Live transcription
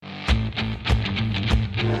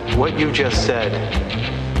What you just said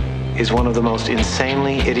is one of the most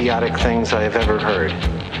insanely idiotic things I have ever heard.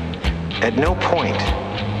 At no point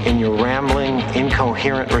in your rambling,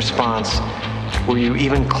 incoherent response were you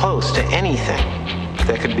even close to anything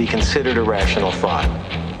that could be considered a rational thought.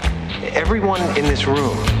 Everyone in this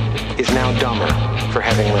room is now dumber for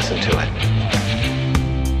having listened to it.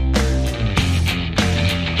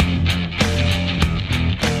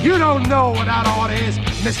 You don't know what that order is,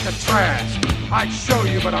 Mr. Trash. I'd show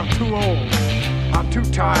you, but I'm too old. I'm too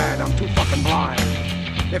tired. I'm too fucking blind.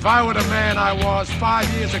 If I were the man I was 5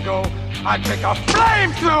 years ago, I'd take a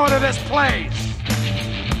flamethrower to this place.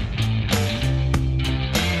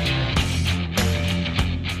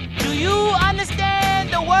 Do you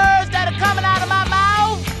understand the words that are coming out of my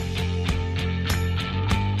mouth?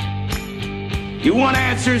 You want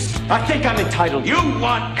answers? I think I'm entitled. You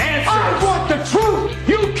want answers? I want the truth!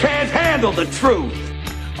 You can't handle the truth!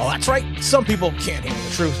 Oh, that's right. Some people can't handle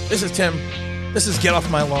the truth. This is Tim. This is Get Off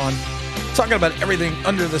My Lawn. Talking about everything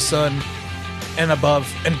under the sun and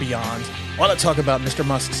above and beyond. I want to talk about Mr.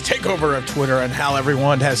 Musk's takeover of Twitter and how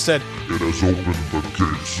everyone has said, it has opened the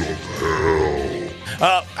gates of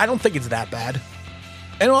hell. I don't think it's that bad.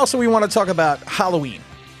 And also we want to talk about Halloween.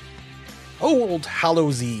 Old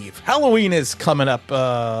Hallows Eve. Halloween is coming up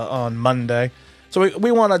on Monday. So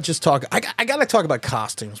we want to just talk. I got to talk about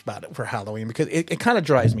costumes about it for Halloween because it kind of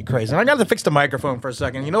drives me crazy. And I got to fix the microphone for a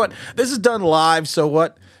second. You know what? This is done live. So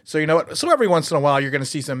what? So you know what? So every once in a while, you're going to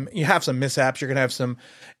see you have some mishaps. You're going to have some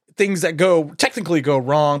things that technically go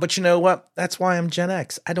wrong. But you know what? That's why I'm Gen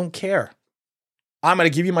X. I don't care. I'm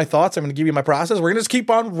going to give you my thoughts. I'm going to give you my process. We're going to just keep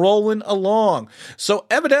on rolling along. So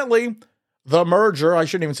evidently, the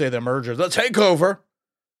takeover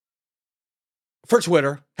for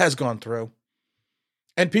Twitter has gone through.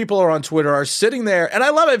 And people are sitting there, and I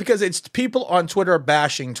love it because it's people on Twitter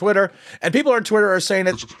bashing Twitter, and people on Twitter are saying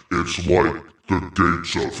it's like the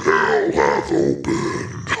gates of hell have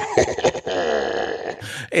opened.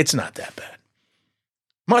 It's not that bad.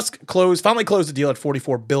 Musk finally closed the deal at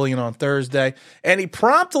 $44 billion on Thursday, and he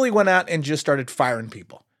promptly went out and just started firing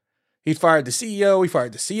people. He fired the CEO, he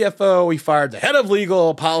fired the CFO, he fired the head of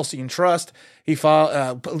legal, policy, and trust. He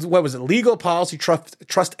fired, legal, policy,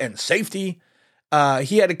 trust, and safety.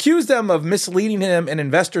 He had accused them of misleading him and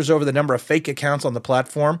investors over the number of fake accounts on the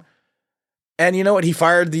platform. And you know what? He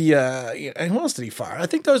fired who else did he fire? I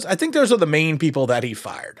think those are the main people that he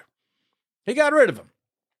fired. He got rid of them.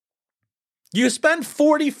 You spend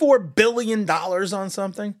 $44 billion on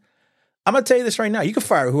something. I'm going to tell you this right now. You can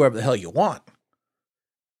fire whoever the hell you want.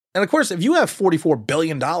 And of course, if you have $44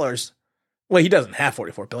 billion, well, he doesn't have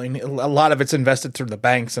 $44 billion. A lot of it's invested through the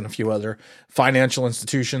banks and a few other financial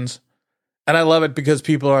institutions. And I love it because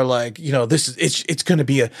people are like, it's going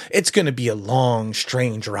to be a long,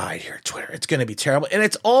 strange ride here at Twitter. It's going to be terrible. And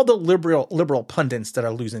it's all the liberal pundits that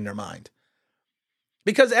are losing their mind.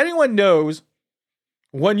 Because anyone knows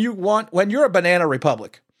when you're a banana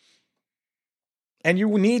republic and you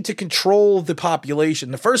need to control the population,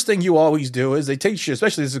 the first thing you always do is they teach you,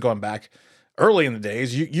 especially this is going back early in the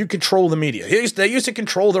days, you control the media. They used to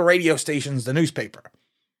control the radio stations, the newspaper.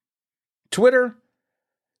 Twitter,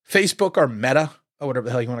 Facebook, or Meta, or whatever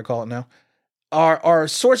the hell you want to call it now, are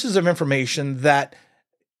sources of information that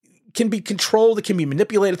can be controlled, that can be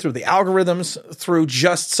manipulated through the algorithms, through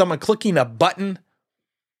just someone clicking a button.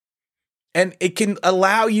 And it can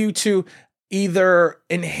allow you to either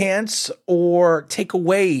enhance or take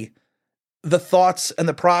away the thoughts and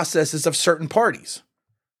the processes of certain parties.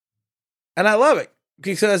 And I love it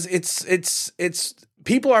because it's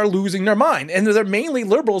people are losing their mind, and they're mainly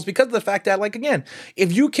liberals because of the fact that, like, again,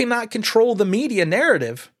 if you cannot control the media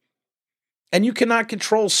narrative and you cannot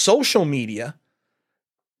control social media,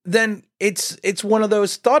 then it's one of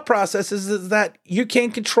those thought processes that you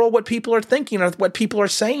can't control what people are thinking or what people are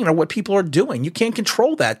saying or what people are doing. You can't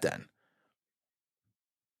control that then.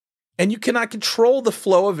 And you cannot control the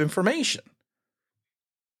flow of information.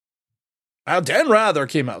 Dan Rather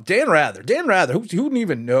came out. Dan Rather, who didn't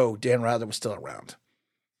even know Dan Rather was still around?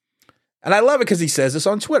 And I love it because he says this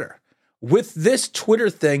on Twitter. With this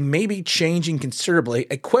Twitter thing maybe changing considerably,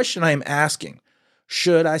 a question I am asking,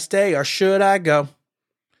 should I stay or should I go?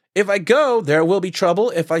 If I go, there will be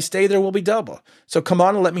trouble. If I stay, there will be double. So come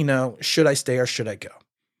on and let me know, should I stay or should I go?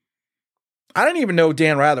 I didn't even know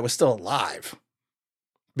Dan Rather was still alive.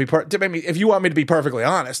 If you want me to be perfectly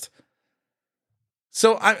honest.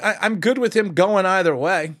 So I'm good with him going either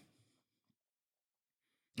way.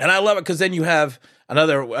 And I love it because then you have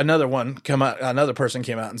another person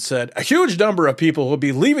came out and said, a huge number of people will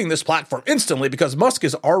be leaving this platform instantly because Musk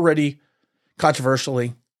is already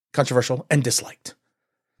controversial and disliked.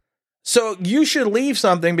 So you should leave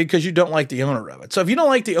something because you don't like the owner of it. So if you don't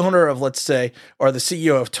like the owner of, let's say, or the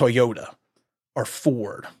CEO of Toyota or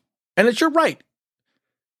Ford, and it's your right,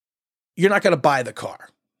 you're not going to buy the car.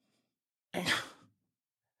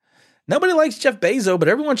 Nobody likes Jeff Bezos, but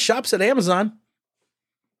everyone shops at Amazon.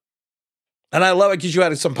 And I love it because you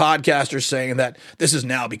had some podcasters saying that this has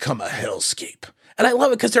now become a hellscape. And I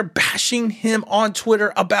love it because they're bashing him on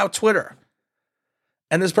Twitter about Twitter.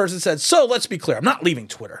 And this person said, so let's be clear, I'm not leaving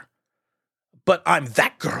Twitter. But I'm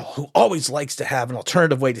that girl who always likes to have an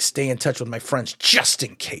alternative way to stay in touch with my friends just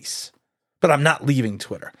in case. But I'm not leaving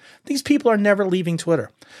Twitter. These people are never leaving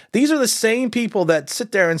Twitter. These are the same people that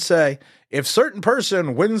sit there and say, if certain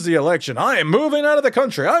person wins the election, I am moving out of the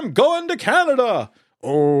country. I'm going to Canada.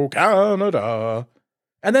 Oh, Canada.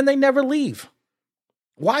 And then they never leave.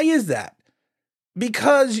 Why is that?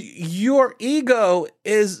 Because your ego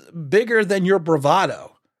is bigger than your bravado.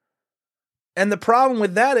 And the problem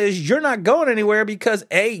with that is you're not going anywhere because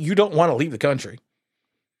A, you don't want to leave the country.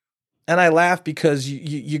 And I laugh because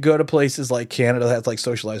you go to places like Canada that has like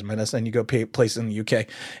socialized medicine, and you go places in the UK,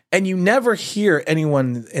 and you never hear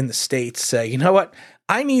anyone in the States say, you know what,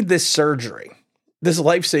 I need this surgery, this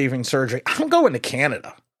life-saving surgery. I'm going to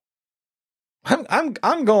Canada.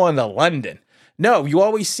 I'm going to London. No, you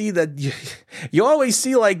always see that you always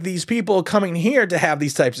see like these people coming here to have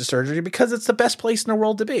these types of surgery because it's the best place in the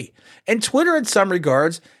world to be. And Twitter, in some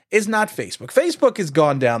regards, is not Facebook. Facebook has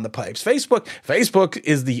gone down the pipes. Facebook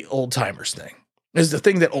is the old timers thing. Is the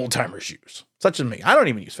thing that old timers use. Such as me. I don't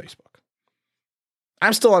even use Facebook.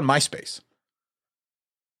 I'm still on MySpace.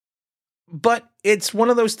 But it's one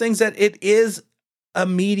of those things that it is a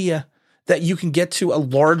media that you can get to a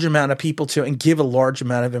large amount of people to and give a large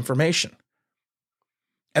amount of information.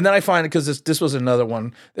 And then I find it because this was another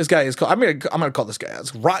one. This guy is called, I'm gonna call this guy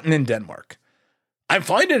as Rotten in Denmark. I'm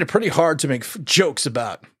finding it pretty hard to make jokes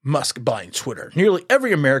about Musk buying Twitter. Nearly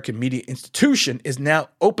every American media institution is now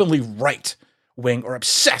openly right-wing or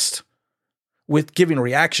obsessed with giving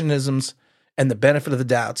reactionisms and the benefit of the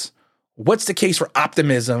doubts. What's the case for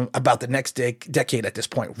optimism about the next decade at this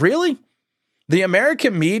point? Really? The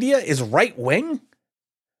American media is right-wing?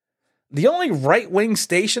 The only right-wing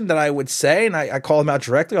station that I would say, and I call them out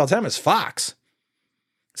directly all the time, is Fox.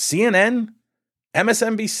 CNN,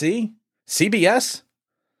 MSNBC, CBS,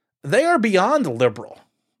 they are beyond liberal.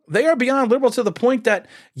 They are beyond liberal to the point that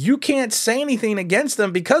you can't say anything against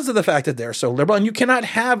them because of the fact that they're so liberal, and you cannot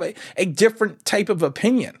have a different type of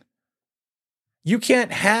opinion. You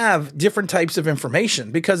can't have different types of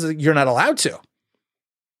information because you're not allowed to.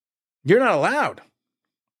 You're not allowed.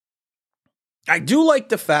 I do like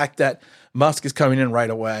the fact that Musk is coming in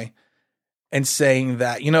right away and saying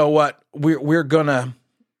that, you know what, we're gonna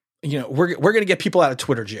get people out of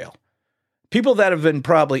Twitter jail. People that have been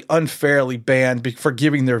probably unfairly banned for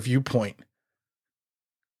giving their viewpoint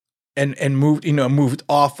and moved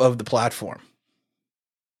off of the platform.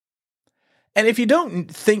 And if you don't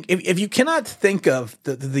think, if you cannot think of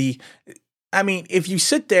if you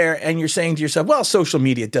sit there and you're saying to yourself, well, social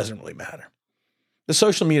media doesn't really matter. The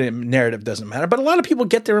social media narrative doesn't matter, but a lot of people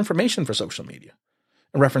get their information for social media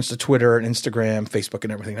in reference to Twitter and Instagram, Facebook,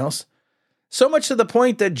 and everything else. So much to the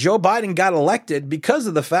point that Joe Biden got elected because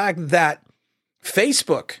of the fact that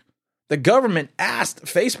Facebook, the government asked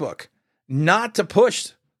Facebook not to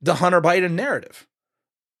push the Hunter Biden narrative.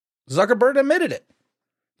 Zuckerberg admitted it.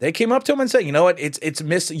 They came up to him and said, you know what,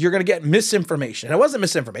 you're going to get misinformation. And it wasn't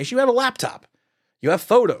misinformation. You have a laptop. You have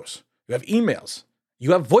photos. You have emails.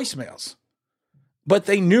 You have voicemails. But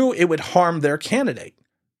they knew it would harm their candidate.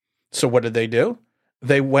 So what did they do?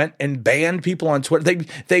 They went and banned people on Twitter.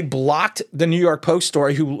 They blocked the New York Post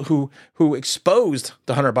story who exposed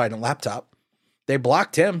the Hunter Biden laptop. They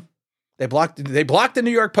blocked him. They blocked the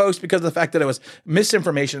New York Post because of the fact that it was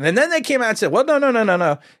misinformation. And then they came out and said, well,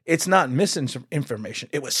 no. It's not misinformation.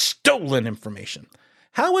 It was stolen information.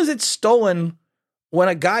 How was it stolen when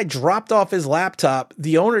a guy dropped off his laptop?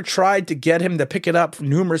 The owner tried to get him to pick it up for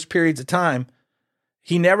numerous periods of time.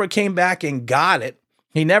 He never came back and got it.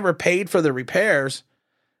 He never paid for the repairs.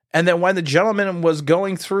 And then when the gentleman was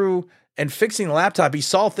going through and fixing the laptop, he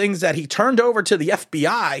saw things that he turned over to the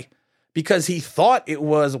FBI because he thought it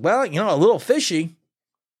was, a little fishy.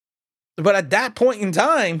 But at that point in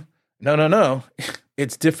time, no.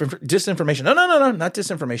 It's disinformation. No, not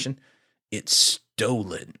disinformation. It's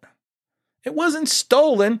stolen. It wasn't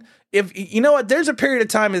stolen. If you know what, there's a period of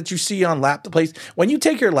time that you see on laptop place when you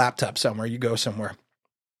take your laptop somewhere, you go somewhere.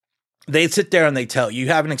 They sit there and they tell you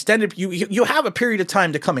have an extended, you have a period of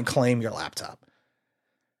time to come and claim your laptop.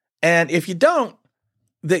 And if you don't,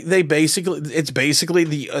 it's basically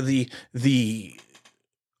the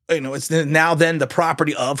it's now then the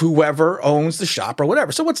property of whoever owns the shop or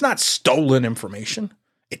whatever. So it's not stolen information.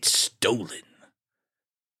 It's stolen.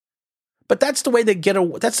 But that's the way they get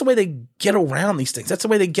around these things. That's the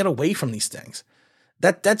way they get away from these things.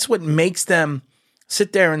 That's what makes them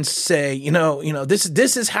sit there and say,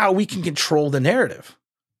 this is how we can control the narrative.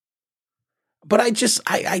 But I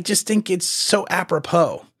just think it's so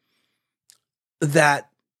apropos that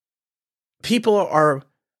people are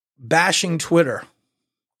bashing Twitter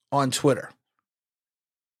on Twitter.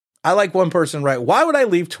 I like one person write, "Why would I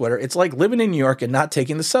leave Twitter? It's like living in New York and not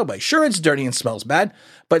taking the subway. Sure, it's dirty and smells bad,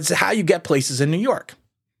 but it's how you get places in New York."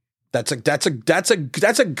 That's a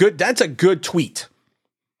good tweet.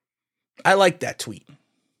 I like that tweet.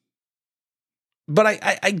 But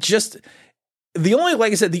I just,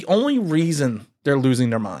 like I said, the only reason they're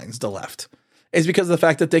losing their minds, the left, is because of the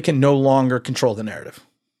fact that they can no longer control the narrative.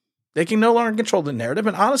 They can no longer control the narrative.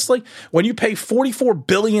 And honestly, when you pay $44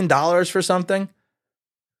 billion for something,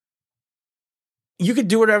 you could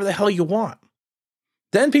do whatever the hell you want.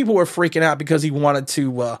 Then people were freaking out because he wanted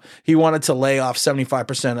to lay off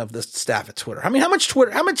 75% of the staff at Twitter. I mean, how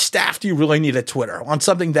much staff do you really need at Twitter on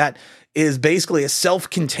something that is basically a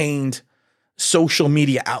self-contained social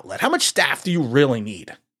media outlet? How much staff do you really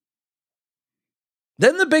need?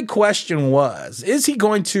 Then the big question was, is he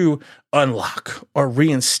going to unlock or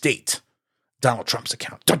reinstate Donald Trump's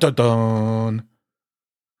account? Dun, dun, dun.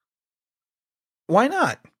 Why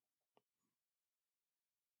not?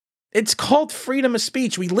 It's called freedom of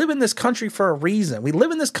speech. We live in this country for a reason. We live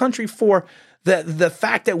in this country for the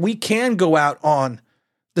fact that we can go out on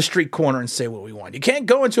the street corner and say what we want. You can't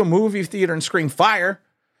go into a movie theater and scream fire,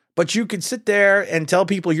 but you could sit there and tell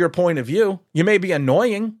people your point of view. You may be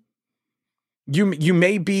annoying. You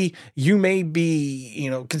may be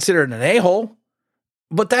considered an a-hole,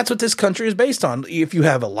 but that's what this country is based on. If you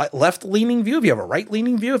have a left-leaning view, if you have a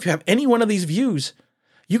right-leaning view, if you have any one of these views,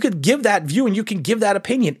 you could give that view and you can give that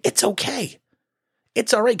opinion. It's okay.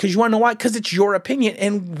 It's all right, because you want to know why? Because it's your opinion.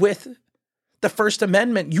 And with the First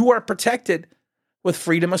Amendment, you are protected with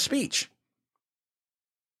freedom of speech.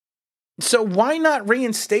 So why not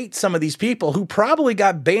reinstate some of these people who probably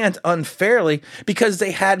got banned unfairly because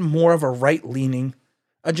they had more of a right-leaning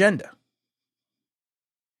agenda?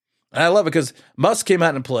 And I love it because Musk came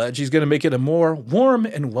out and pledged he's going to make it a more warm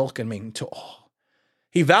and welcoming to all.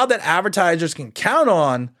 He vowed that advertisers can count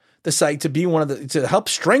on the site to be to help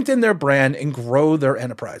strengthen their brand and grow their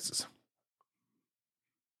enterprises.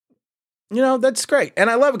 That's great. And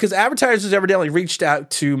I love it because advertisers evidently reached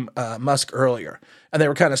out to Musk earlier and they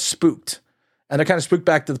were kind of spooked. And they're kind of spooked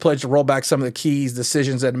back to the pledge to roll back some of the keys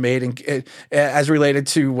decisions that it made as related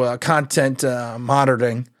to content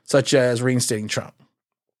monitoring, such as reinstating Trump.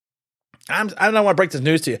 I don't want to break this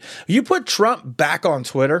news to you. You put Trump back on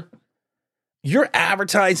Twitter, your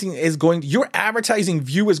advertising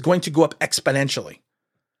view is going to go up exponentially.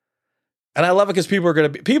 And I love it because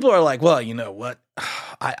people are like, well, you know what?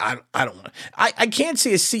 I don't want to. I can't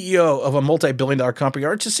see a CEO of a multi-billion-dollar company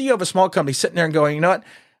or just a CEO of a small company sitting there and going, you know what?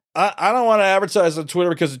 I don't want to advertise on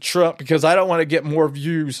Twitter because of Trump, because I don't want to get more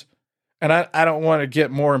views and I don't want to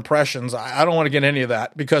get more impressions. I don't want to get any of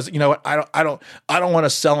that because you know what? I don't want to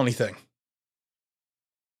sell anything.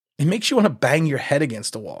 It makes you want to bang your head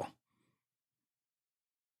against the wall.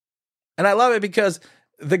 And I love it because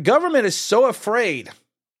the government is so afraid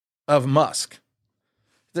of Musk.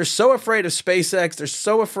 They're so afraid of SpaceX. They're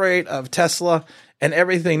so afraid of Tesla and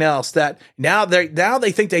everything else that now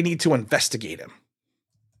they think they need to investigate him.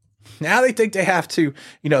 Now they think they have to,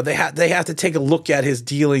 they have to take a look at his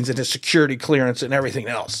dealings and his security clearance and everything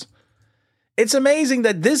else. It's amazing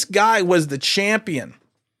that this guy was the champion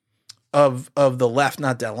of the left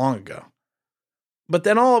not that long ago. But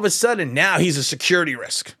then all of a sudden, now he's a security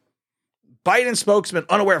risk. Biden spokesman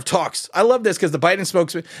unaware of talks. I love this because the Biden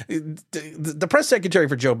spokesman, the press secretary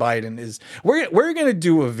for Joe Biden is, we're going to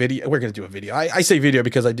do a video. We're going to do a video. I say video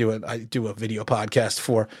because I do a video podcast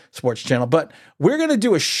for Sports Channel, but we're going to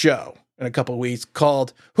do a show in a couple of weeks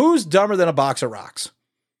called Who's Dumber Than a Box of Rocks?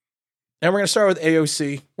 And we're going to start with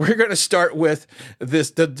AOC. We're going to start with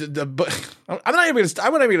this. I'm not even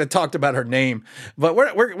going to talk about her name, but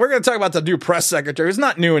we're going to talk about the new press secretary. It's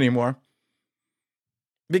not new anymore.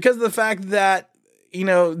 Because of the fact that,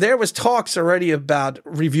 there was talks already about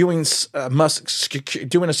reviewing Musk,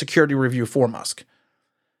 doing a security review for Musk.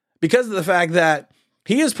 Because of the fact that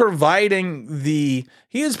he is providing the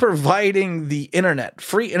internet,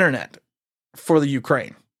 free internet for the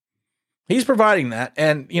Ukraine. He's providing that.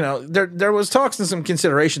 And, there was talks and some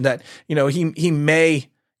consideration that, he may,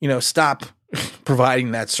 stop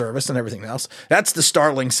providing that service and everything else. That's the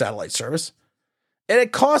Starlink satellite service. And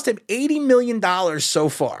it cost him $80 million so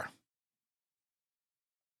far.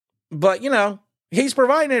 But, he's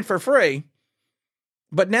providing it for free.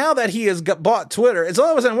 But now that he has bought Twitter, it's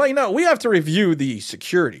all of a sudden, we have to review the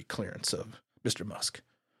security clearance of Mr. Musk.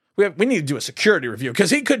 We need to do a security review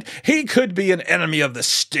because he could be an enemy of the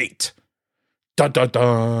state. Dun, dun,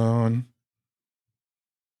 dun.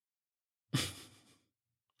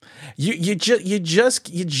 You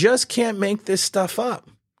just can't make this stuff up.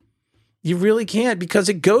 You really can't, because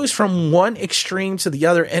it goes from one extreme to the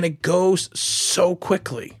other, and it goes so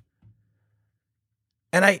quickly.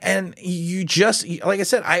 And you just, like I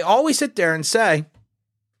said, I always sit there and say,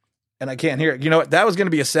 and I can't hear it. You know what? That was going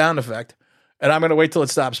to be a sound effect, and I'm going to wait till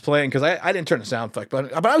it stops playing because I didn't turn the sound effect,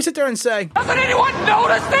 but I always sit there and say, doesn't anyone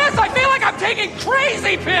notice this? I feel like I'm taking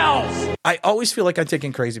crazy pills. I always feel like I'm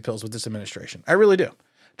taking crazy pills with this administration. I really do.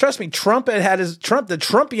 Trust me, the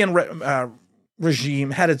Trumpian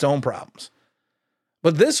regime had its own problems.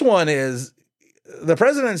 But this one is, the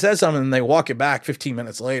president says something and they walk it back 15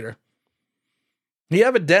 minutes later. He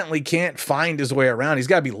evidently can't find his way around. He's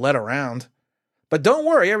got to be led around. But don't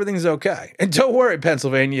worry, everything's okay. And don't worry,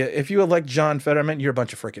 Pennsylvania, if you elect John Fetterman, you're a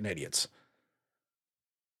bunch of freaking idiots.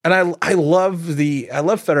 And I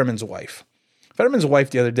love Fetterman's wife. Fetterman's wife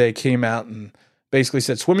the other day came out and basically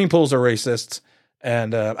said swimming pools are racists.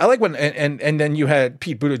 And I like when, and then you had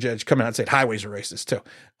Pete Buttigieg coming out and saying highways are racist too.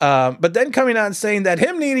 But then coming out and saying that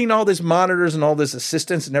him needing all this monitors and all this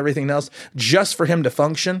assistance and everything else just for him to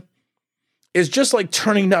function is just like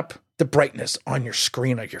turning up the brightness on your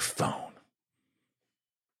screen of your phone.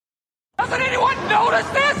 Doesn't anyone notice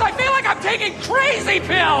this? I feel like I'm taking crazy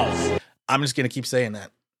pills. I'm just going to keep saying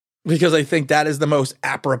that because I think that is the most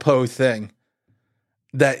apropos thing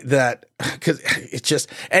that because it's just,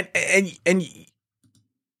 and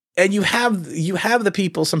you have the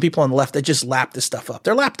people, some people on the left that just lap this stuff up.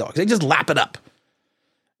 They're lapdogs. They just lap it up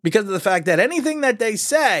because of the fact that anything that they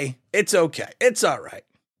say, it's okay. It's all right.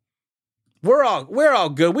 We're all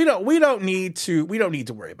good. We don't need to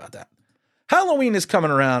worry about that. Halloween is coming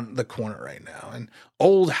around the corner right now, and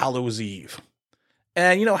Old Hallows Eve.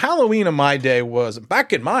 And Halloween in my day was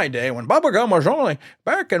back in my day when bubblegum was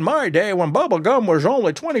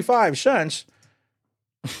only 25 cents.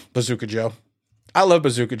 Bazooka Joe. I love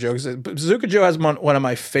Bazooka Joe. Bazooka Joe has one of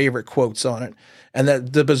my favorite quotes on it. And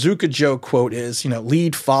the Bazooka Joe quote is,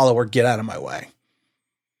 lead, follower, get out of my way.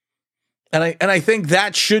 And I think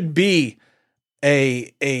that should be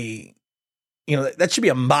that should be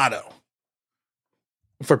a motto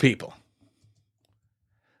for people.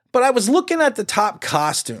 But I was looking at the top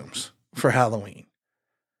costumes for Halloween.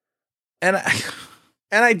 And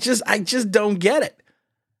I just don't get it.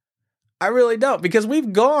 I really don't, because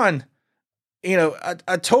we've gone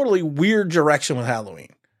a totally weird direction with Halloween.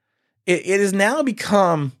 It has now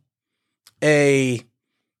become I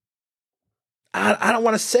don't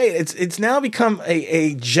want to say it. It's now become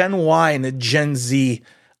a Gen Y and a Gen Z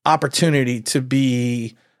opportunity to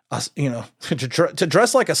be, to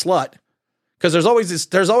dress like a slut. Because there's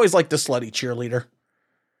always like the slutty cheerleader.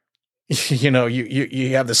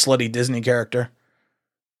 You have the slutty Disney character.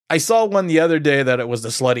 I saw one the other day that it was the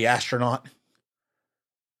slutty astronaut.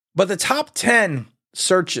 But the top 10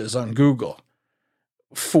 searches on Google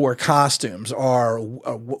for costumes are,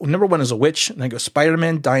 number one is a witch, and then go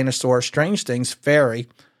Spider-Man, dinosaur, Strange Things, fairy,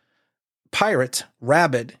 pirate,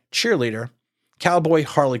 rabbit, cheerleader, cowboy,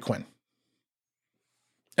 Harley Quinn.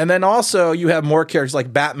 And then also you have more characters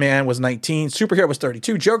like Batman was 19, Superhero was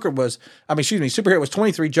 32, Superhero was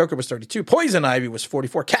 23, Joker was 32, Poison Ivy was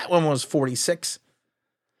 44, Catwoman was 46.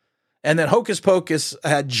 And then Hocus Pocus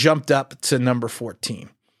had jumped up to number 14.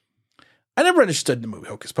 I never understood the movie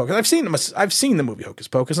Hocus Pocus. I've seen the movie Hocus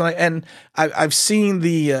Pocus, and I've seen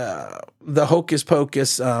the Hocus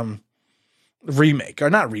Pocus remake, or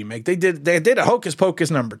not remake. They did a Hocus Pocus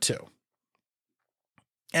number 2.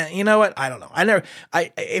 And you know what? I don't know. And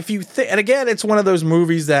again, it's one of those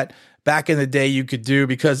movies that back in the day you could do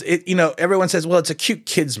because everyone says, well, it's a cute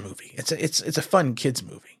kids movie. It's a fun kids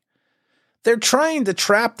movie. They're trying to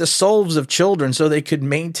trap the souls of children so they could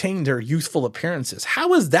maintain their youthful appearances.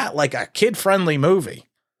 How is that like a kid-friendly movie?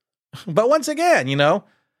 But once again,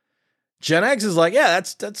 Gen X is like, yeah,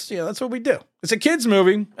 that's what we do. It's a kids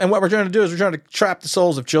movie, and what we're trying to do is we're trying to trap the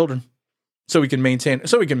souls of children so we can maintain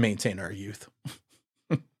our youth.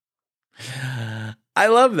 I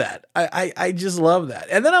love that. I just love that.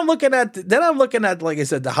 And then I'm looking at like I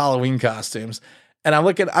said, the Halloween costumes. And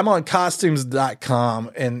I'm on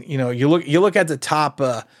costumes.com, and you look at the top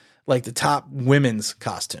the top women's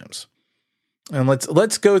costumes. And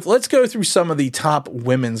let's go through some of the top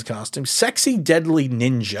women's costumes. Sexy Deadly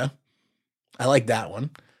Ninja. I like that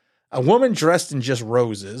one. a woman dressed in just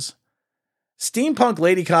roses, steampunk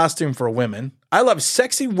lady costume for women. I love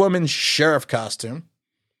sexy woman sheriff costume.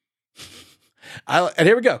 And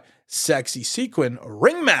here we go. Sexy sequin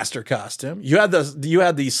ringmaster costume. You had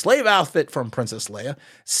the slave outfit from Princess Leia.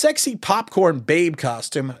 Sexy popcorn babe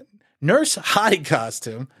costume. Nurse hottie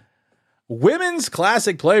costume. Women's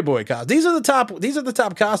classic Playboy costume. These are the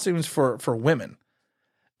top costumes for women.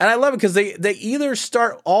 And I love it because they either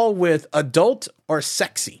start all with adult or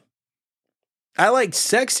sexy. I like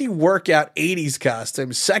sexy workout 80s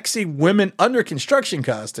costume, sexy women under construction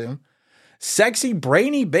costume, sexy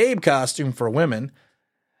brainy babe costume for women,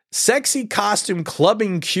 sexy costume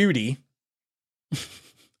clubbing cutie.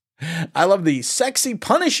 I love the sexy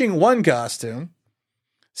punishing one costume,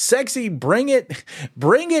 sexy bring it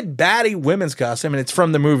baddie women's costume. And it's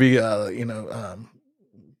from the movie,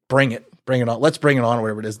 Bring It On. Let's Bring It On, or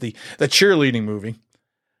whatever it is. The cheerleading movie.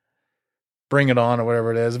 Bring It On or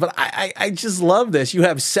whatever it is. But I just love this. You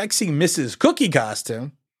have sexy Mrs. Cookie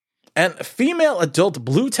costume and female adult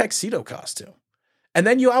blue tuxedo costume. And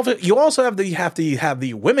then you also have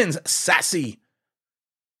the women's sassy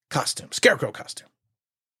costume, scarecrow costume.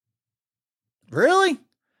 Really?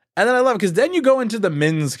 And then I love it because then you go into the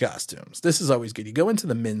men's costumes. This is always good. You go into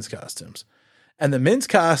the men's costumes. And the men's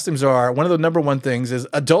costumes are, one of the number one things is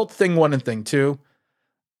adult thing 1 and thing 2.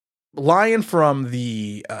 Lion from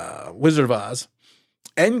the Wizard of Oz,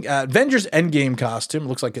 and Avengers Endgame costume.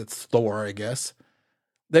 Looks like it's Thor, I guess.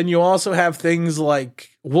 Then you also have things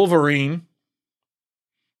like Wolverine,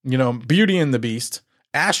 Beauty and the Beast,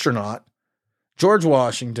 Astronaut, George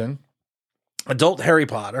Washington, adult Harry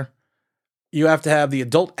Potter. You have to have the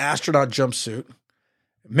adult astronaut jumpsuit,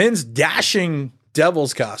 men's dashing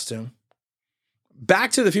devil's costume,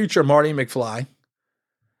 Back to the Future Marty McFly.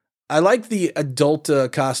 I like the adult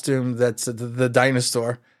costume that's the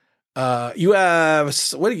dinosaur. You have,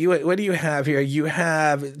 what do you have here? You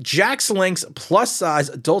have Jack's Link's plus size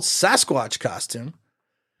adult Sasquatch costume.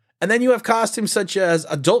 And then you have costumes such as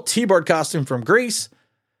adult T-Bird costume from Grease,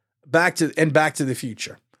 Back to the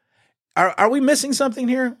Future. Are we missing something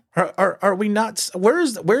here? Are we not?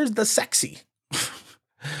 Where's the sexy?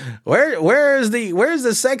 Where's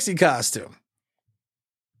the sexy costume?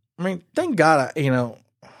 I mean, thank God,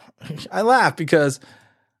 I laugh because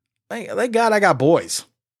thank God I got boys.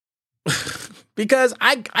 Because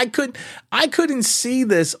I couldn't see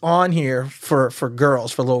this on here for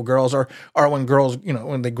girls, for little girls, or when girls,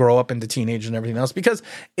 when they grow up into teenagers and everything else, because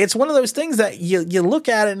it's one of those things that you look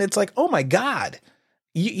at it and it's like, oh my God,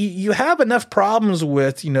 you have enough problems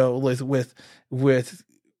with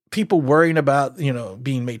people worrying about,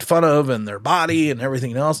 being made fun of and their body and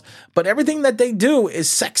everything else. But everything that they do is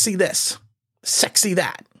sexy this, sexy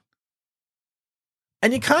that.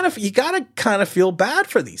 And you gotta kind of feel bad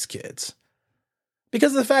for these kids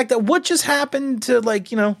because of the fact that what just happened to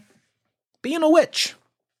being a witch,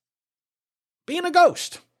 being a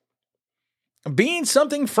ghost, being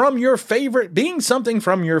something from your favorite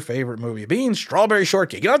movie, being Strawberry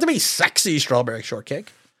Shortcake. You don't have to be sexy Strawberry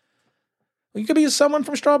Shortcake. You could be someone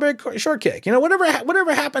from Strawberry Shortcake.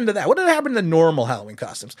 Whatever happened to that? What did happen to normal Halloween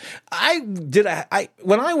costumes?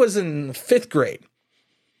 When I was in 5th grade,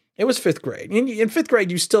 it was 5th grade. In 5th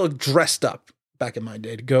grade, you still dressed up back in my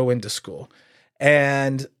day to go into school.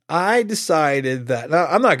 And I decided that, now,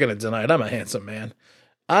 I'm not going to deny it, I'm a handsome man.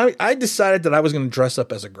 I decided that I was going to dress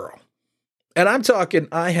up as a girl. And I'm talking,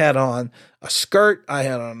 I had on a skirt, I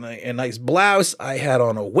had on a nice blouse, I had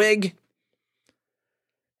on a wig.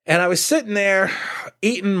 And I was sitting there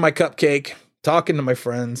eating my cupcake, talking to my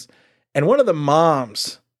friends. And one of the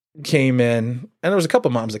moms came in, and there was a couple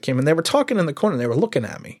of moms that came in. They were talking in the corner. They were looking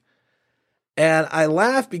at me. And I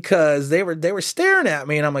laughed because they were staring at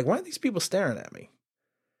me. And I'm like, why are these people staring at me?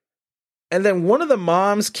 And then one of the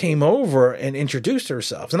moms came over and introduced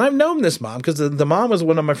herself. And I've known this mom because the mom was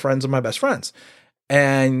one of my friends and my best friends.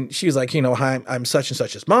 And she was like, hi, I'm such and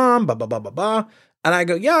such's mom, blah, blah, blah, blah, blah. And I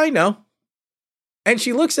go, yeah, I know. And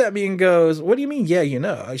she looks at me and goes, what do you mean? Yeah, you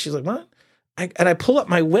know. And she's like, what? And I pull up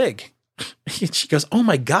my wig. She goes, oh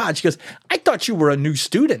my God. She goes, I thought you were a new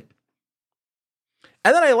student.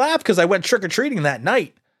 And then I laughed because I went trick-or-treating that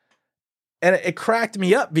night. And it cracked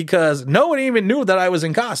me up because no one even knew that I was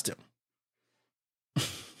in costume.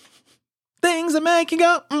 Things that make you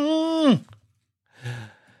go,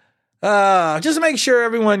 just make sure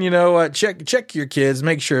everyone, check your kids,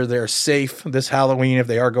 make sure they're safe this Halloween if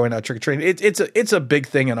they are going out trick-or-treating. It's a big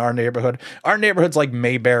thing in our neighborhood. Our neighborhood's like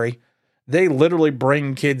Mayberry. They literally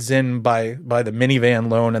bring kids in by the minivan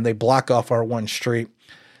loan and they block off our one street.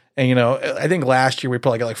 And, I think last year we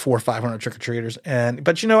probably got like 400 or 500 trick-or-treaters.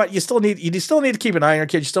 But you know what? You still need to keep an eye on your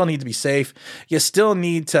kids. You still need to be safe. You still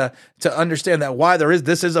need to understand that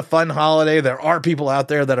this is a fun holiday. There are people out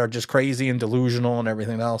there that are just crazy and delusional and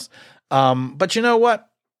everything else. But you know what?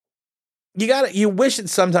 You wish that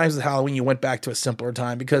sometimes with Halloween you went back to a simpler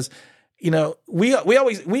time because, we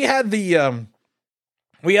had the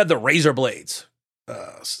razor blades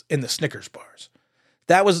in the Snickers bars.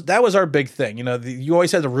 That was our big thing. You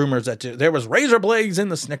always had the rumors that there was razor blades in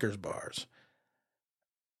the Snickers bars.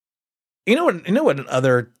 You know what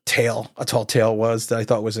a tall tale was that I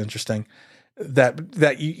thought was interesting? That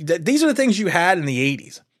these are the things you had in the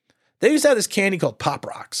 80s. They used to have this candy called Pop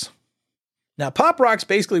Rocks. Now, Pop Rocks,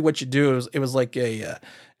 basically what you do is it was like it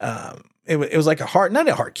was like not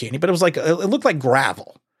a hard candy, but it looked like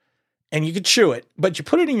gravel. And you could chew it, but you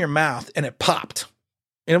put it in your mouth and it popped.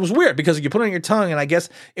 And it was weird because you put it on your tongue and I guess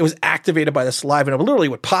it was activated by the saliva and it literally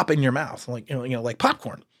would pop in your mouth like, like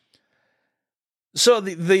popcorn. So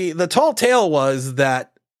the tall tale was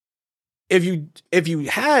that if you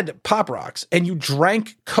had Pop Rocks and you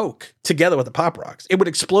drank Coke together with the Pop Rocks, it would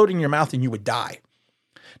explode in your mouth and you would die.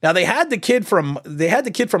 Now they had the kid from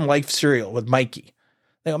Life cereal with Mikey.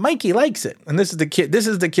 They go, Mikey likes it. And this is the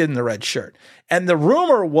kid in the red shirt. And the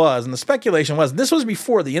rumor was, and the speculation was, this was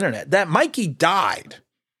before the internet, that Mikey died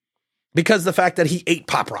because of the fact that he ate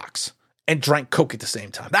Pop Rocks and drank Coke at the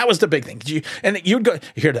same time. That was the big thing. You'd go, you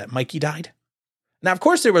hear that Mikey died? Now, of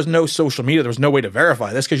course, there was no social media. There was no way to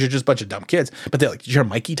verify this because you're just a bunch of dumb kids. But they're like, did you hear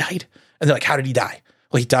Mikey died? And they're like, how did he die?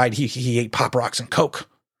 Well, he died. He ate Pop Rocks and Coke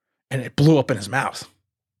and it blew up in his mouth.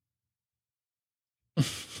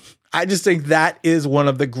 I just think that is one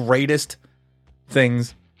of the greatest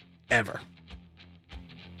things ever.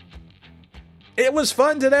 It was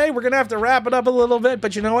fun today. We're going to have to wrap it up a little bit,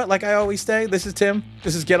 but you know what? Like I always say, this is Tim.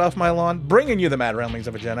 This is Get Off My Lawn, bringing you the mad ramblings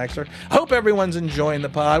of a Gen Xer. I hope everyone's enjoying the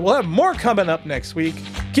pod. We'll have more coming up next week.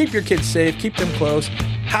 Keep your kids safe. Keep them close.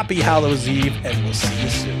 Happy Hallows Eve, and we'll see you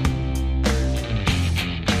soon.